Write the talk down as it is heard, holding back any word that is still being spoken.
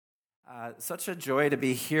Such a joy to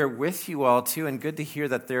be here with you all, too, and good to hear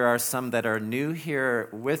that there are some that are new here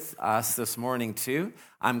with us this morning, too.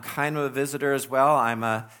 I'm kind of a visitor as well. I'm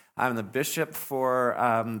the bishop for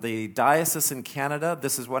the diocese in Canada.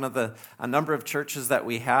 This is one of a number of churches that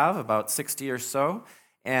we have, about 60 or so,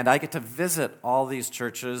 and I get to visit all these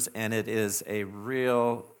churches, and it is a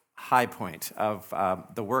real high point of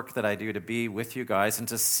the work that I do to be with you guys and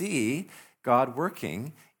to see God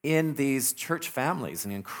working in these church families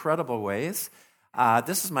in incredible ways.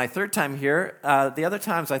 This is my third time here. The other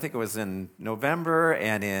times, I think it was in November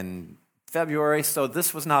and in February, so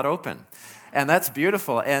this was not open. And that's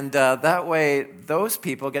beautiful. And that way, those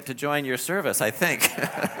people get to join your service, I think,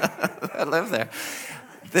 that live there.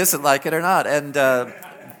 This, like it or not. And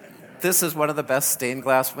this is one of the best stained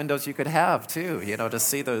glass windows you could have, too, to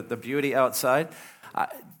see the beauty outside.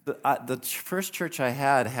 The first church I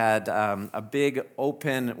had a big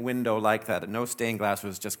open window like that. No stained glass, it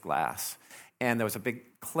was just glass. And there was a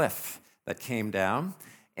big cliff that came down.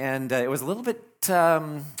 And it was a little bit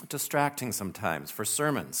distracting sometimes for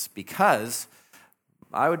sermons because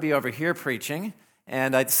I would be over here preaching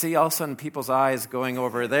and I'd see all of a sudden people's eyes going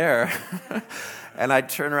over there. And I'd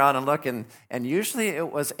turn around and look, and usually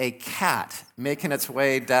it was a cat making its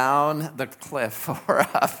way down the cliff or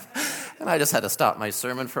up. And I just had to stop my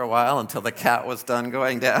sermon for a while until the cat was done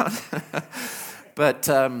going down. But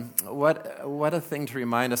what a thing to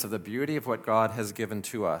remind us of the beauty of what God has given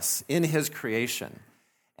to us in His creation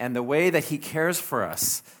and the way that He cares for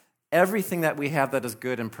us. Everything that we have that is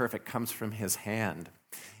good and perfect comes from His hand.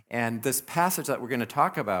 And this passage that we're going to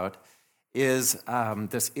talk about is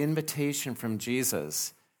this invitation from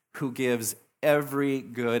Jesus, who gives every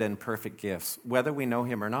good and perfect gift, whether we know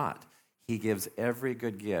Him or not. He gives every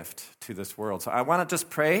good gift to this world. So I want to just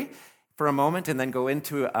pray for a moment and then go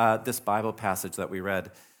into this Bible passage that we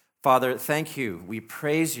read. Father, thank you. We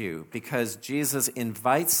praise you because Jesus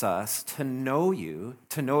invites us to know you,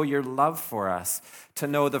 to know your love for us, to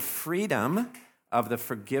know the freedom of the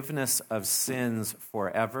forgiveness of sins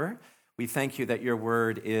forever. We thank you that your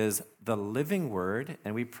word is the living word,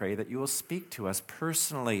 and we pray that you will speak to us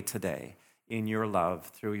personally today in your love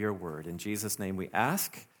through your word. In Jesus' name we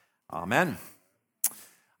ask. Amen.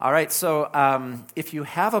 All right, so if you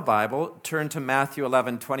have a Bible, turn to Matthew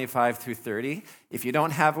 11, 25 through 30. If you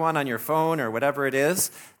don't have one on your phone or whatever it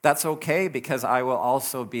is, that's okay, because I will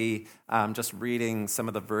also be just reading some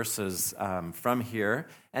of the verses from here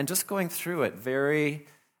and just going through it very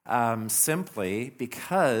simply,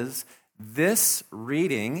 because this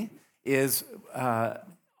reading is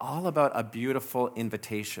all about a beautiful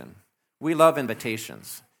invitation. We love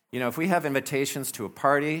invitations. If we have invitations to a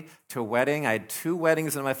party, to a wedding, I had 2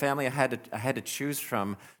 weddings in my family I had to choose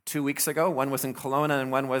from 2 weeks ago. One was in Kelowna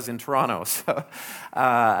and one was in Toronto. So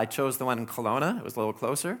I chose the one in Kelowna. It was a little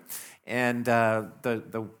closer. And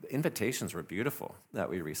the invitations were beautiful that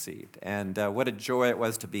we received. And what a joy it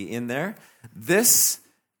was to be in there.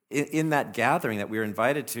 In that gathering that we were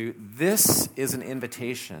invited to, this is an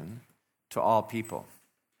invitation to all people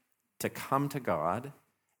to come to God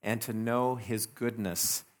and to know His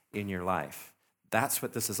goodness in your life. That's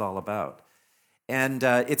what this is all about. And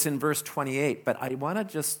it's in verse 28, but I want to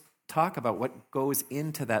just talk about what goes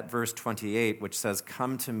into that verse 28, which says,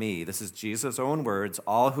 "Come to me." This is Jesus' own words,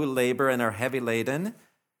 "all who labor and are heavy laden,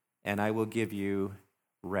 and I will give you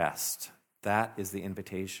rest." That is the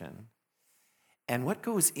invitation. And what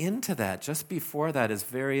goes into that, just before that, is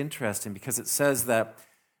very interesting, because it says that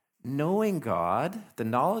knowing God, the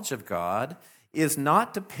knowledge of God, is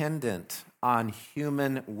not dependent on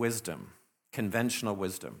human wisdom, conventional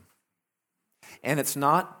wisdom. And it's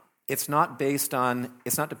not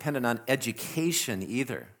dependent on education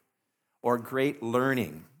either, or great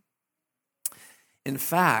learning. In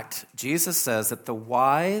fact, Jesus says that the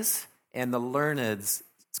wise and the learned's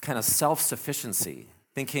kind of self-sufficiency,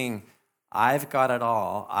 thinking, I've got it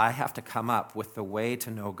all, I have to come up with the way to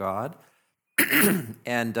know God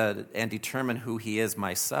and determine who He is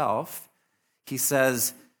myself. He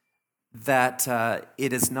says that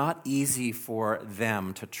it is not easy for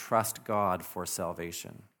them to trust God for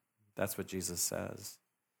salvation. That's what Jesus says.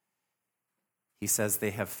 He says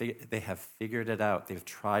they have figured it out. They've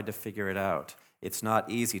tried to figure it out. It's not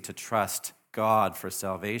easy to trust God for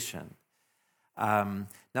salvation.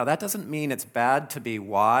 Now, that doesn't mean it's bad to be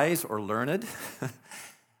wise or learned.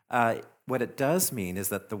 What it does mean is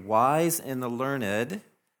that the wise and the learned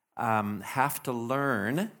have to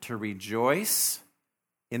learn to rejoice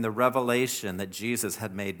in the revelation that Jesus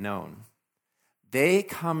had made known. They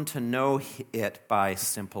come to know it by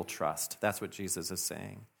simple trust. That's what Jesus is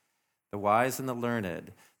saying. The wise and the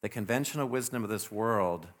learned, the conventional wisdom of this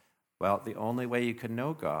world, well, the only way you can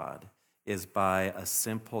know God is by a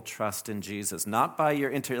simple trust in Jesus, not by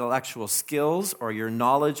your intellectual skills or your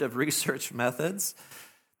knowledge of research methods.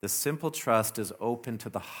 The simple trust is open to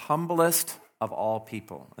the humblest of all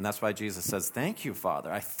people. And that's why Jesus says, "Thank you,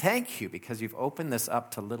 Father. I thank you because you've opened this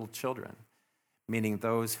up to little children," meaning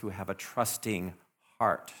those who have a trusting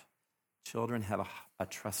heart. Children have a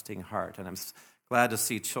trusting heart. And I'm glad to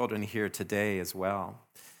see children here today as well.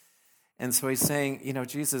 And so he's saying,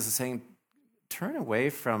 Jesus is saying, turn away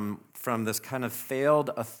from this kind of failed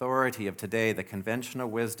authority of today, the conventional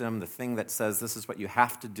wisdom, the thing that says this is what you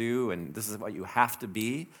have to do and this is what you have to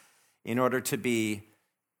be in order to be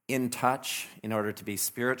in touch, in order to be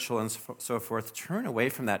spiritual and so forth. Turn away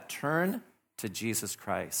from that. Turn to Jesus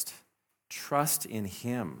Christ. Trust in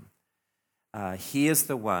him. He is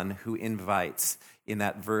the one who invites in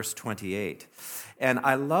that verse 28. And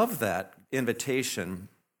I love that invitation.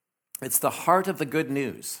 It's the heart of the good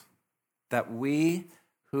news that we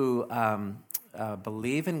who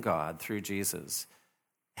believe in God through Jesus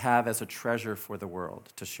have as a treasure for the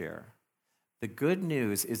world to share. The good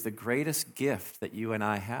news is the greatest gift that you and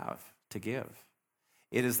I have to give.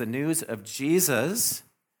 It is the news of Jesus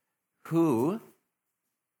who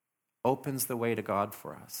opens the way to God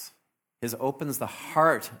for us. He opens the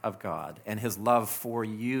heart of God and his love for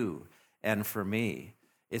you and for me.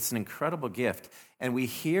 It's an incredible gift. And we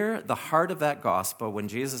hear the heart of that gospel when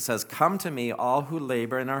Jesus says, "Come to me, all who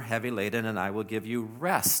labor and are heavy laden, and I will give you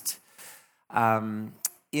rest." In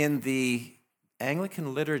the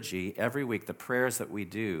Anglican liturgy, every week, the prayers that we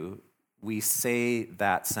do, we say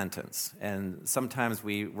that sentence. And sometimes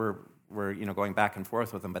we're going back and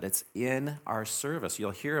forth with them, but it's in our service.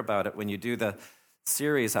 You'll hear about it when you do the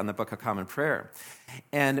series on the Book of Common Prayer.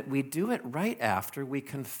 And we do it right after we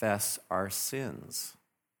confess our sins.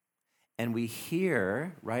 And we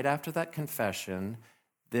hear, right after that confession,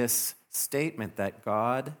 this statement that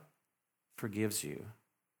God forgives you.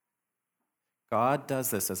 God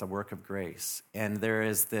does this as a work of grace. And there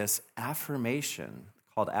is this affirmation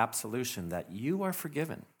called absolution that you are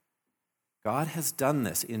forgiven. God has done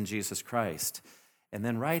this in Jesus Christ. And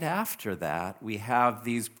then right after that, we have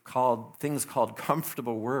things called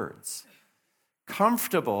comfortable words.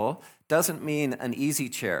 Comfortable doesn't mean an easy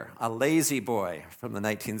chair, a lazy boy from the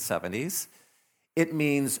 1970s. It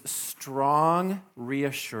means strong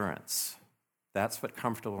reassurance. That's what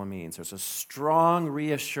comfortable means. There's a strong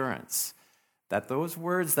reassurance that those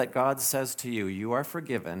words that God says to you, you are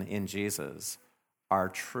forgiven in Jesus, are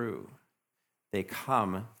true. They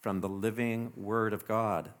come from the living Word of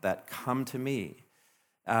God that come to me.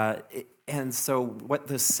 And so what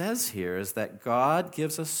this says here is that God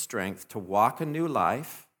gives us strength to walk a new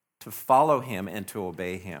life, to follow him, and to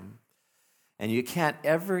obey him. And you can't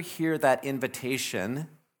ever hear that invitation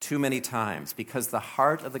too many times because the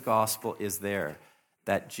heart of the gospel is there,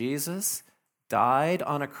 that Jesus died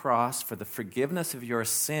on a cross for the forgiveness of your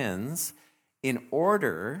sins in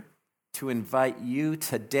order to invite you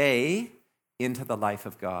today into the life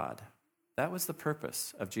of God. That was the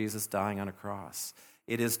purpose of Jesus dying on a cross.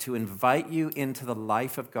 It is to invite you into the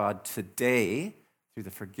life of God today through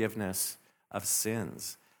the forgiveness of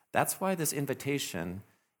sins. That's why this invitation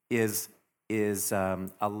is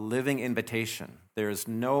a living invitation. There is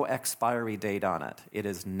no expiry date on it. It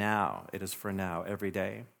is now. It is for now, every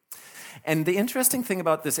day. And the interesting thing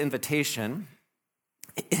about this invitation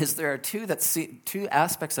is there are two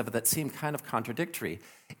aspects of it that seem kind of contradictory.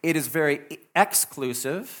 It is very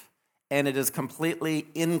exclusive, and it is completely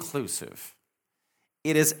inclusive.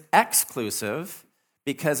 It is exclusive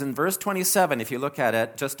because in verse 27, if you look at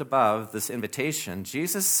it just above this invitation,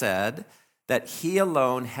 Jesus said that he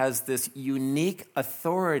alone has this unique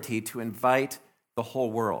authority to invite the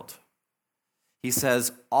whole world. He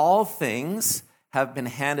says, "All things have been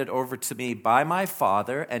handed over to me by my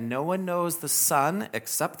Father, and no one knows the Son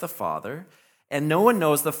except the Father, and no one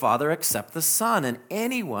knows the Father except the Son, and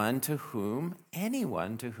anyone to whom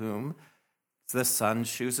the Son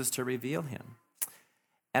chooses to reveal him."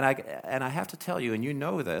 And I have to tell you, and you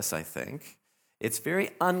know this, I think, it's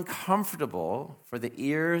very uncomfortable for the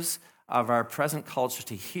ears of our present culture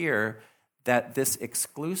to hear that this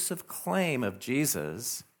exclusive claim of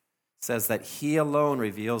Jesus says that he alone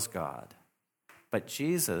reveals God. But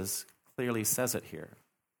Jesus clearly says it here.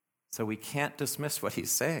 So we can't dismiss what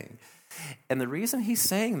he's saying. And the reason he's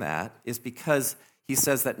saying that is because he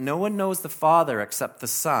says that no one knows the Father except the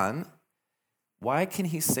Son. Why can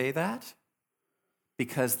he say that?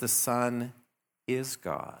 Because the Son is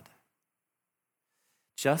God.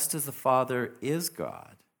 Just as the Father is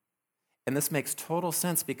God. And this makes total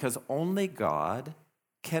sense because only God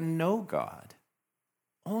can know God.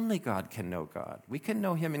 Only God can know God. We can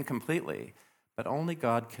know him incompletely, but only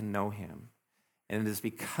God can know him. And it is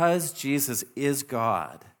because Jesus is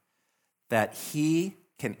God that he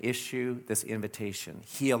can issue this invitation,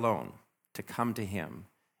 he alone, to come to him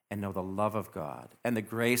and know the love of God and the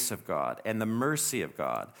grace of God and the mercy of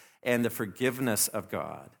God and the forgiveness of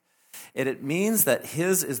God. And it means that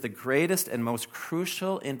his is the greatest and most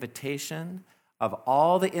crucial invitation of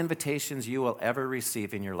all the invitations you will ever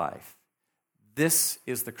receive in your life. This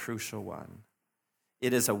is the crucial one.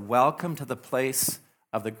 It is a welcome to the place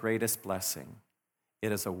of the greatest blessing.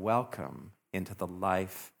 It is a welcome into the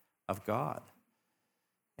life of God.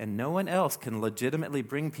 And no one else can legitimately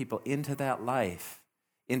bring people into that life,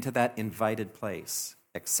 into that invited place,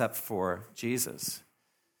 except for Jesus.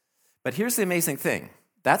 But here's the amazing thing.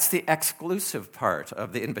 That's the exclusive part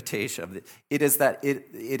of the invitation. It is the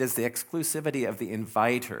exclusivity of the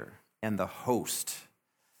inviter and the host.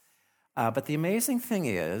 But the amazing thing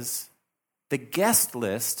is, the guest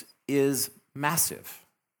list is massive.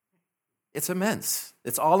 It's immense.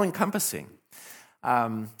 It's all-encompassing.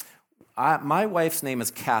 My wife's name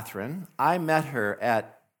is Catherine. I met her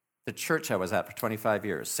at the church I was at for 25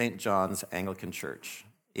 years, St. John's Anglican Church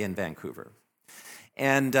in Vancouver.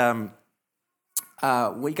 And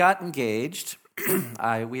we got engaged.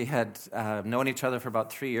 We had known each other for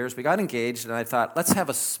about 3 years. We got engaged, and I thought, let's have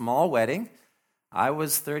a small wedding. I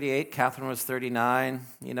was 38, Catherine was 39.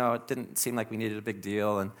 It didn't seem like we needed a big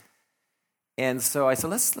deal. And so I said,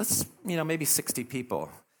 let's maybe 60 people.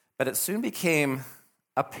 But it soon became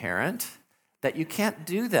apparent that you can't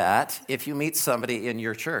do that if you meet somebody in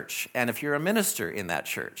your church. And if you're a minister in that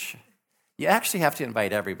church, you actually have to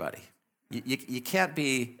invite everybody. You can't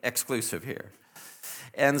be exclusive here.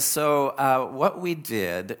 And so what we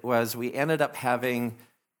did was we ended up having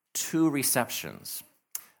 2 receptions.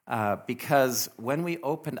 Because when we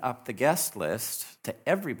opened up the guest list to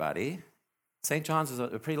everybody, St. John's is a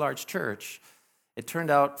pretty large church, it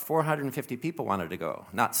turned out 450 people wanted to go,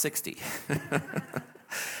 not 60.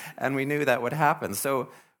 And we knew that would happen. So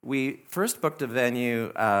we first booked a venue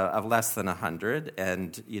of less than 100,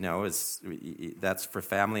 and, that's for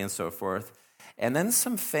family and so forth. And then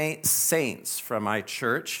some saints from my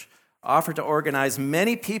church offered to organize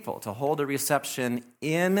many people to hold a reception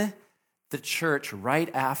in the church right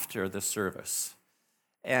after the service.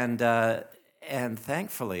 And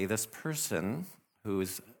thankfully, this person,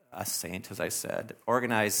 who's a saint, as I said,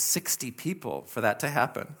 organized 60 people for that to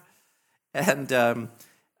happen. And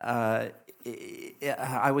I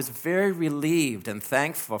was very relieved and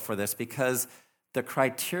thankful for this, because the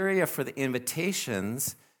criteria for the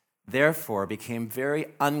invitations, therefore, became very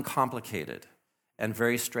uncomplicated and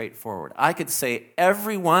very straightforward. I could say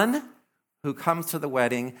everyone who comes to the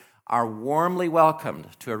wedding are warmly welcomed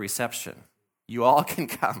to a reception. You all can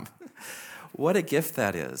come. What a gift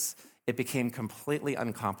that is. It became completely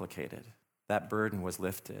uncomplicated. That burden was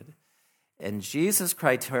lifted. And Jesus'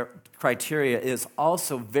 criteria is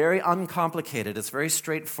also very uncomplicated. It's very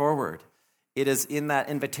straightforward. It is in that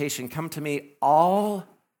invitation, come to me, all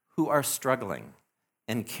who are struggling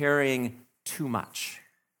and carrying too much.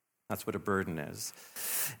 That's what a burden is.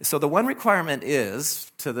 So the one requirement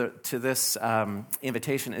is to this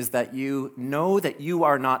invitation is that you know that you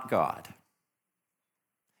are not God.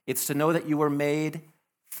 It's to know that you were made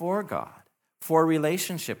for God, for a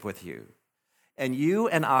relationship with you. And you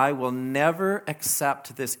and I will never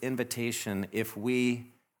accept this invitation if we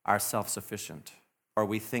are self-sufficient or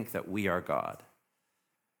we think that we are God.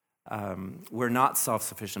 We're not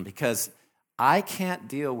self-sufficient because I can't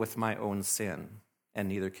deal with my own sin, and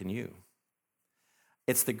neither can you.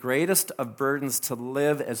 It's the greatest of burdens to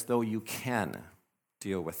live as though you can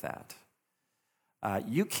deal with that.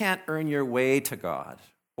 You can't earn your way to God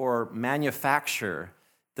or manufacture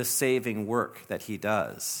the saving work that he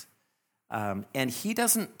does. And he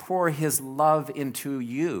doesn't pour his love into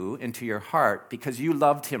you, into your heart, because you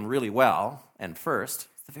loved him really well and first.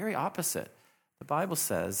 It's the very opposite. The Bible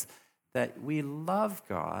says that we love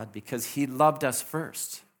God because he loved us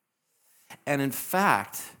first. And in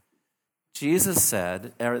fact, Jesus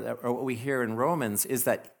said, or what we hear in Romans, is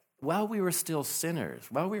that while we were still sinners,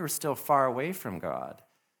 while we were still far away from God,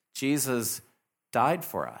 Jesus died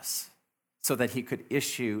for us so that he could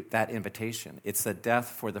issue that invitation. It's a death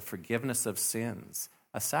for the forgiveness of sins,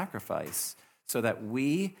 a sacrifice, so that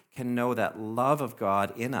we can know that love of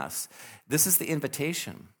God in us. This is the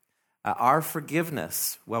invitation, our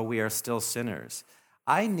forgiveness while we are still sinners.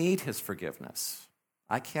 I need his forgiveness.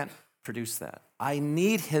 I can't produce that. I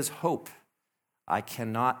need his hope. I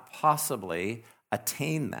cannot possibly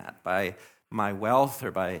attain that by my wealth or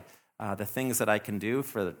by the things that I can do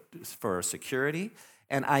for security.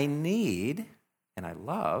 And I need, and I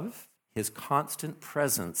love, his constant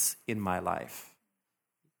presence in my life.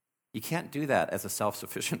 You can't do that as a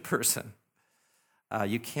self-sufficient person.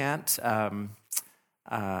 You can't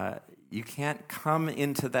come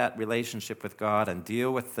into that relationship with God and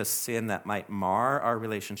deal with the sin that might mar our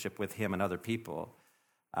relationship with him and other people.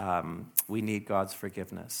 We need God's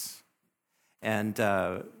forgiveness. And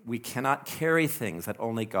we cannot carry things that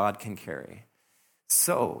only God can carry.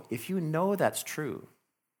 So, if you know that's true,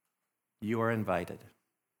 you are invited.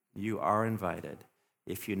 You are invited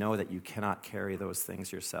if you know that you cannot carry those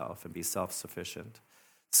things yourself and be self-sufficient.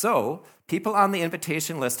 So, people on the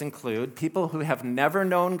invitation list include people who have never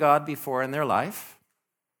known God before in their life.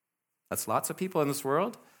 That's lots of people in this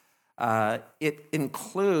world. It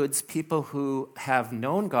includes people who have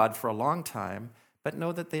known God for a long time, but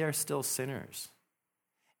know that they are still sinners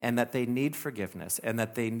and that they need forgiveness and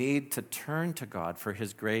that they need to turn to God for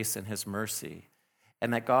his grace and his mercy,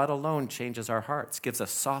 and that God alone changes our hearts, gives us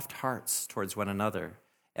soft hearts towards one another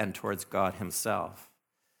and towards God himself.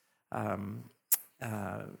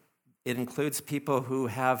 It includes people who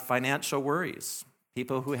have financial worries,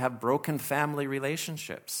 people who have broken family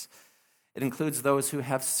relationships. It includes those who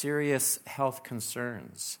have serious health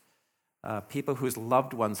concerns, people whose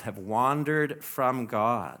loved ones have wandered from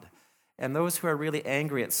God, and those who are really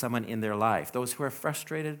angry at someone in their life, those who are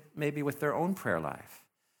frustrated maybe with their own prayer life,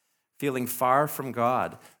 feeling far from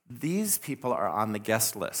God. These people are on the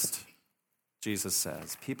guest list, Jesus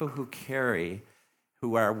says. People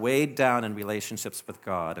who are weighed down in relationships with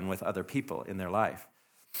God and with other people in their life.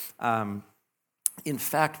 In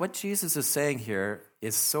fact, what Jesus is saying here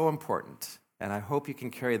is so important, and I hope you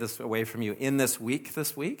can carry this away from you in this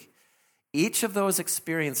week. Each of those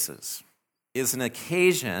experiences is an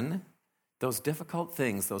occasion, those difficult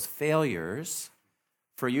things, those failures,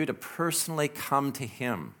 for you to personally come to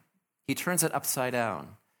him. He turns it upside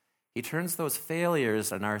down. He turns those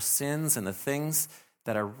failures and our sins and the things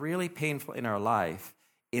that are really painful in our life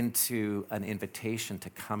into an invitation to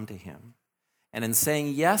come to him. And in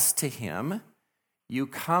saying yes to him, you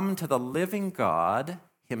come to the living God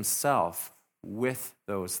himself with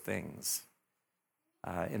those things.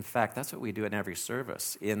 In fact, that's what we do in every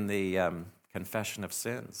service. In the confession of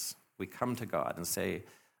sins, we come to God and say,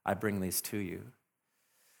 I bring these to you.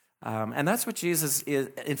 And that's what Jesus is.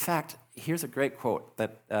 In fact, here's a great quote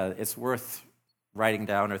that it's worth writing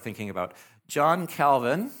down or thinking about. John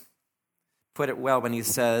Calvin put it well when he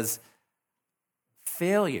says,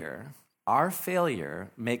 our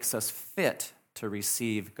failure makes us fit to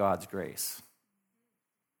receive God's grace.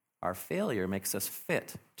 Our failure makes us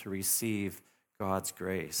fit to receive God's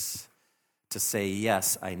grace, to say,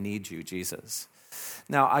 yes, I need you, Jesus.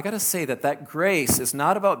 Now, I got to say that grace is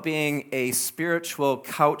not about being a spiritual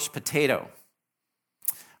couch potato.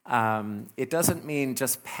 It doesn't mean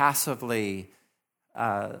just passively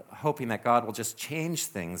hoping that God will just change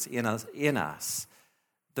things in us.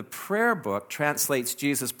 The prayer book translates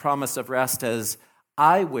Jesus' promise of rest as,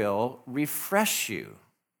 I will refresh you.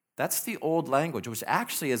 That's the old language, which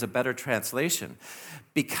actually is a better translation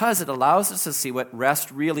because it allows us to see what rest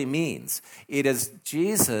really means. It is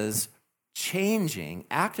Jesus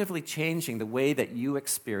actively changing the way that you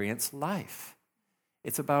experience life.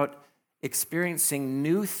 It's about experiencing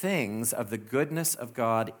new things of the goodness of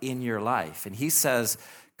God in your life. And he says,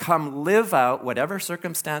 come live out whatever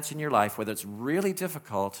circumstance in your life, whether it's really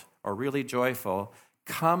difficult or really joyful,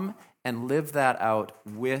 come and live that out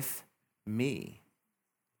with me.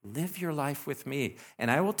 Live your life with me, and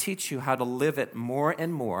I will teach you how to live it more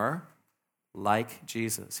and more like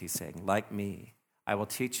Jesus, he's saying, like me. I will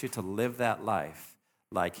teach you to live that life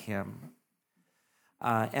like him.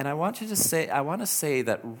 And I want to say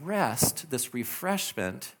that rest, this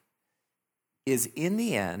refreshment, is in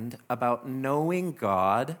the end about knowing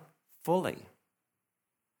God fully.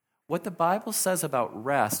 What the Bible says about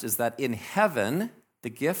rest is that in heaven, the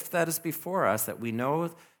gift that is before us, that we know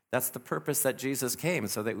that's the purpose that Jesus came,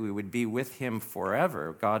 so that we would be with him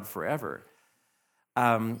forever, God forever.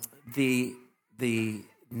 The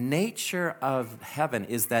nature of heaven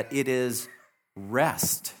is that it is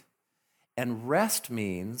rest. And rest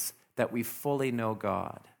means that we fully know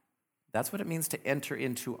God. That's what it means to enter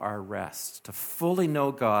into our rest, to fully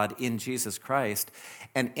know God in Jesus Christ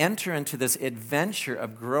and enter into this adventure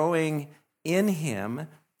of growing in him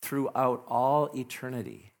throughout all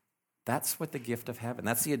eternity. That's what the gift of heaven,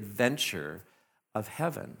 that's the adventure of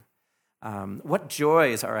heaven. What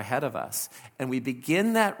joys are ahead of us. And we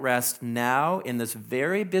begin that rest now in this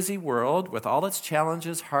very busy world with all its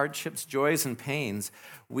challenges, hardships, joys, and pains.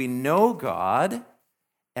 We know God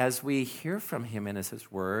as we hear from him in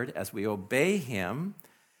his word, as we obey him,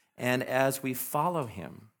 and as we follow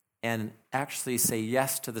him. and actually say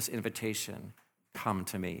yes to this invitation, come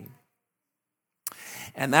to me.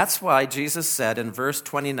 And that's why Jesus said in verse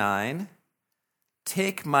 29,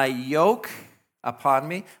 take my yoke upon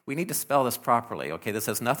me. We need to spell this properly, okay? This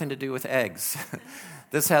has nothing to do with eggs.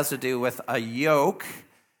 This has to do with a yoke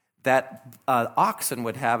that oxen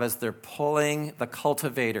would have as they're pulling the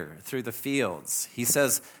cultivator through the fields. He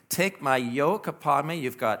says, take my yoke upon me.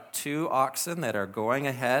 You've got 2 oxen that are going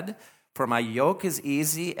ahead. For my yoke is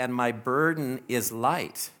easy and my burden is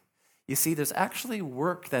light. You see, there's actually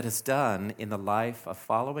work that is done in the life of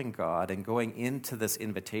following God and going into this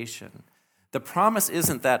invitation. The promise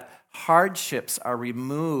isn't that hardships are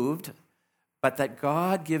removed, but that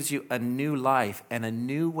God gives you a new life and a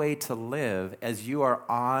new way to live as you are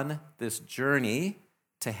on this journey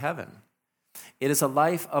to heaven. It is a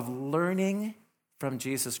life of learning from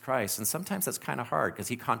Jesus Christ, and sometimes that's kind of hard because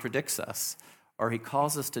he contradicts us, or he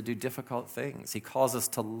calls us to do difficult things. He calls us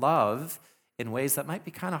to love in ways that might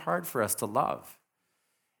be kind of hard for us to love.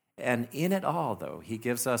 And in it all, though, he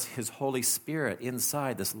gives us his Holy Spirit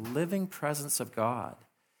inside, this living presence of God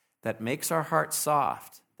that makes our hearts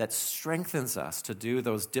soft, that strengthens us to do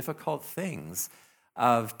those difficult things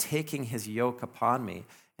of taking his yoke upon me.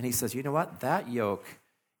 And he says, you know what? That yoke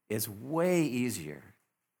is way easier.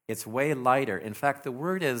 It's way lighter. In fact, the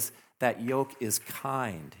word is that yoke is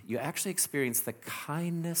kind. You actually experience the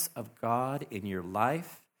kindness of God in your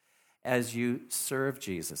life as you serve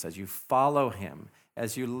Jesus, as you follow him,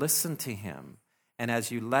 as you listen to him, and as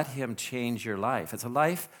you let him change your life. It's a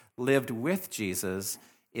life lived with Jesus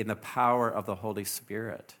in the power of the Holy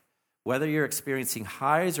Spirit. Whether you're experiencing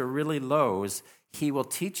highs or really lows, he will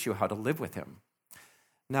teach you how to live with him.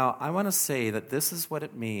 Now, I want to say that this is what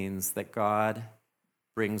it means that God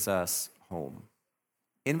brings us home.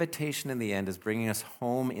 Invitation in the end is bringing us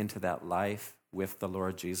home into that life with the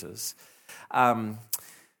Lord Jesus.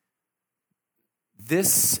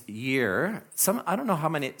 This year, I don't know how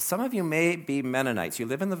many, some of you may be Mennonites. You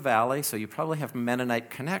live in the valley, so you probably have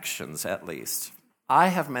Mennonite connections at least. I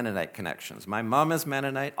have Mennonite connections. My mom is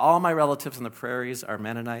Mennonite. All my relatives in the prairies are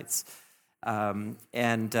Mennonites.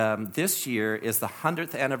 This year is the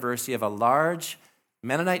 100th anniversary of a large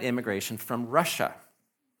Mennonite immigration from Russia.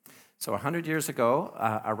 So 100 years ago,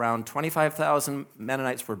 around 25,000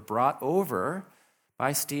 Mennonites were brought over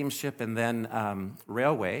by steamship and then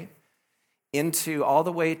railway all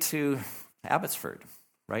the way to Abbotsford,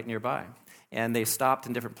 right nearby. And they stopped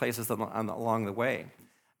in different places along the way.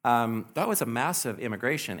 That was a massive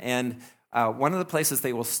immigration. And one of the places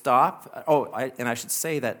they will stop, I should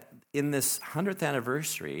say that in this 100th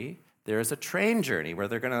anniversary, there is a train journey where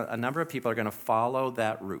a number of people are going to follow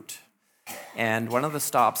that route. And one of the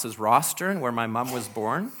stops is Rostern, where my mom was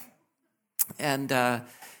born. And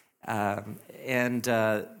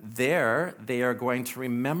there they are going to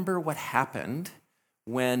remember what happened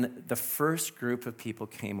when the first group of people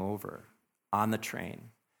came over on the train.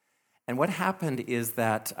 And what happened is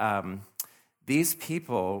that these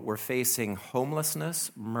people were facing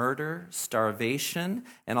homelessness, murder, starvation,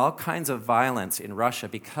 and all kinds of violence in Russia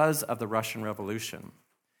because of the Russian Revolution.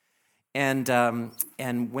 And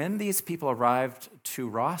when these people arrived to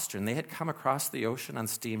Rostern, they had come across the ocean on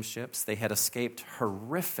steamships. They had escaped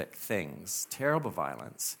horrific things, terrible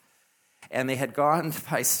violence. And they had gone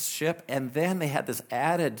by ship, and then they had this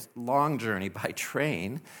added long journey by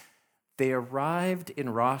train. They arrived in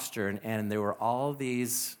Rostern, and there were all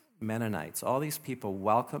these Mennonites, all these people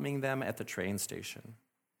welcoming them at the train station.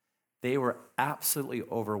 They were absolutely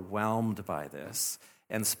overwhelmed by this.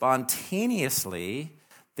 And spontaneously,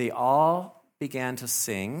 they all began to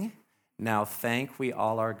sing, "Now thank we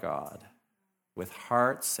all our God," with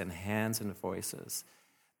hearts and hands and voices.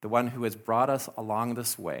 The one who has brought us along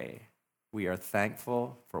this way, we are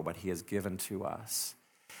thankful for what he has given to us.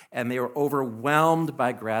 And they were overwhelmed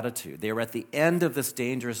by gratitude. They were at the end of this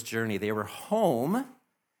dangerous journey. They were home,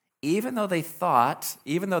 even though they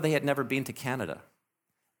had never been to Canada.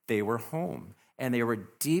 They were home, and they were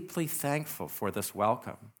deeply thankful for this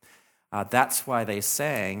welcome. That's why they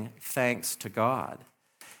sang, "Thanks to God."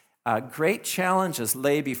 Great challenges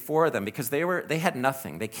lay before them because they had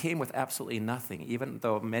nothing. They came with absolutely nothing, even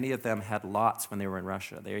though many of them had lots when they were in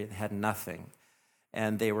Russia. They had nothing,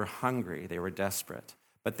 and they were hungry. They were desperate.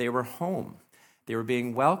 But they were home. They were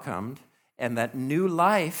being welcomed, and that new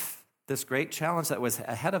life, this great challenge that was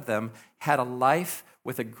ahead of them, had a life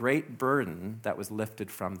with a great burden that was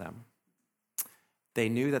lifted from them. They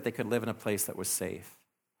knew that they could live in a place that was safe,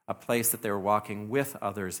 a place that they were walking with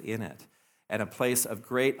others in it, and a place of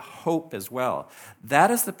great hope as well.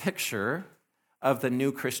 That is the picture of the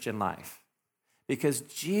new Christian life. Because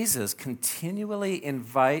Jesus continually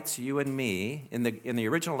invites you and me. In the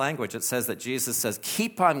original language, it says that Jesus says,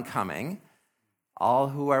 keep on coming, all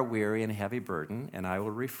who are weary and heavy burden, and I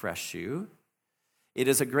will refresh you. It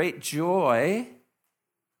is a great joy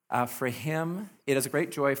for him. It is a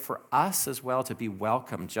great joy for us as well to be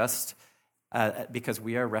welcomed, just because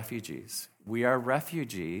we are refugees. We are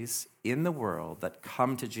refugees in the world that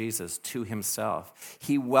come to Jesus, to himself.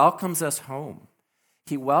 He welcomes us home.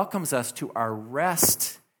 He welcomes us to our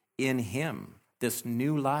rest in him, this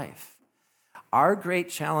new life. Our great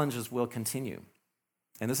challenges will continue.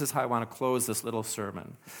 And this is how I want to close this little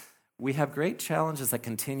sermon. We have great challenges that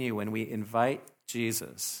continue when we invite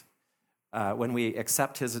Jesus, when we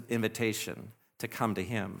accept his invitation to come to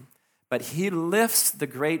him. But he lifts the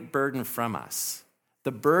great burden from us,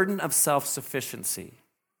 the burden of self-sufficiency,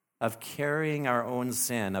 of carrying our own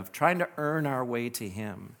sin, of trying to earn our way to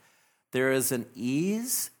him. There is an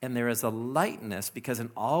ease and there is a lightness because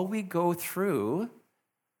in all we go through,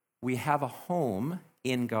 we have a home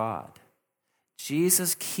in God.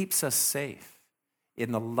 Jesus keeps us safe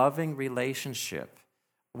in the loving relationship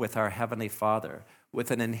with our Heavenly Father,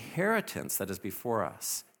 with an inheritance that is before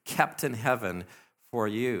us, kept in heaven for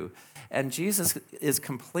you. And Jesus is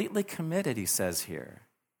completely committed, he says here,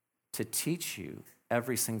 to teach you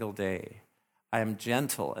every single day. I am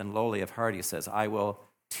gentle and lowly of heart, he says. I will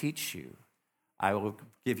teach you. I will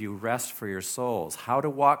give you rest for your souls, how to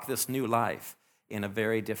walk this new life in a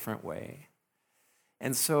very different way.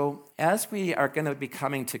 And so as we are going to be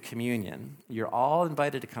coming to communion, you're all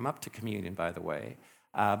invited to come up to communion, by the way.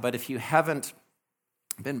 But if you haven't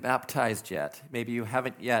been baptized yet, maybe you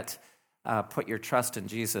haven't yet put your trust in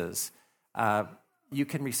Jesus, you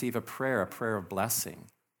can receive a prayer of blessing.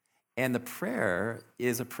 And the prayer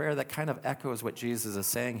is a prayer that kind of echoes what Jesus is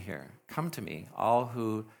saying here. Come to me, all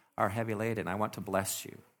who are heavy laden. I want to bless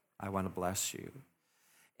you. I want to bless you.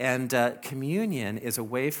 And communion is a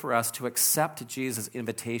way for us to accept Jesus'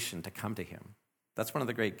 invitation to come to him. That's one of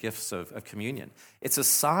the great gifts of communion. It's a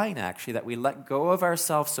sign, actually, that we let go of our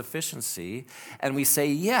self-sufficiency and we say,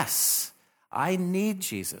 yes, I need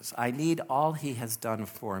Jesus. I need all he has done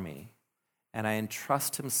for me. And I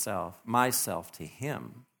entrust myself to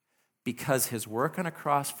him. Because his work on a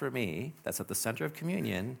cross for me, that's at the center of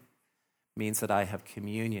communion, means that I have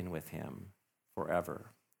communion with him forever.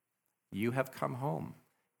 You have come home.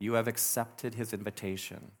 You have accepted his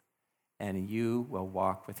invitation, and you will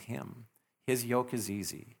walk with him. His yoke is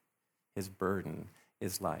easy. His burden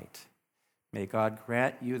is light. May God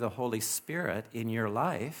grant you the Holy Spirit in your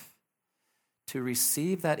life to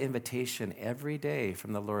receive that invitation every day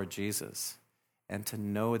from the Lord Jesus and to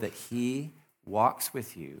know that he walks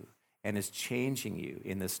with you and is changing you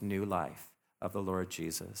in this new life of the Lord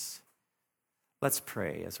Jesus. Let's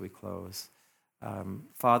pray as we close.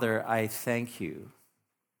 Father, I thank you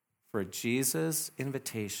for Jesus'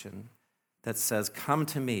 invitation that says, come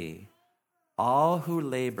to me, all who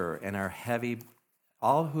labor and are heavy,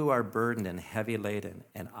 all who are burdened and heavy laden,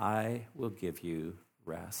 and I will give you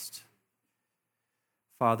rest.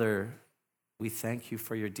 Father, we thank you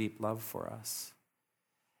for your deep love for us.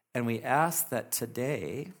 And we ask that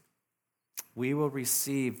today we will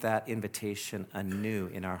receive that invitation anew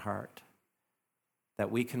in our heart.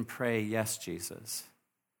 That we can pray, yes, Jesus,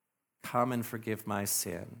 come and forgive my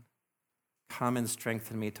sin. Come and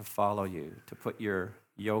strengthen me to follow you, to put your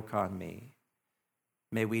yoke on me.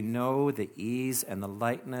 May we know the ease and the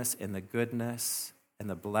lightness and the goodness and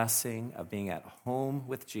the blessing of being at home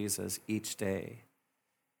with Jesus each day.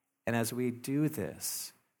 And as we do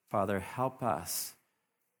this, Father, help us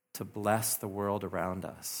to bless the world around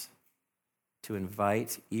us, to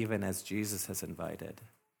invite, even as Jesus has invited,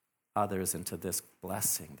 others into this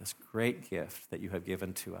blessing, this great gift that you have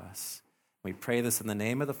given to us. We pray this in the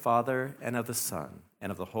name of the Father, and of the Son,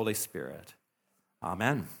 and of the Holy Spirit.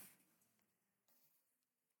 Amen.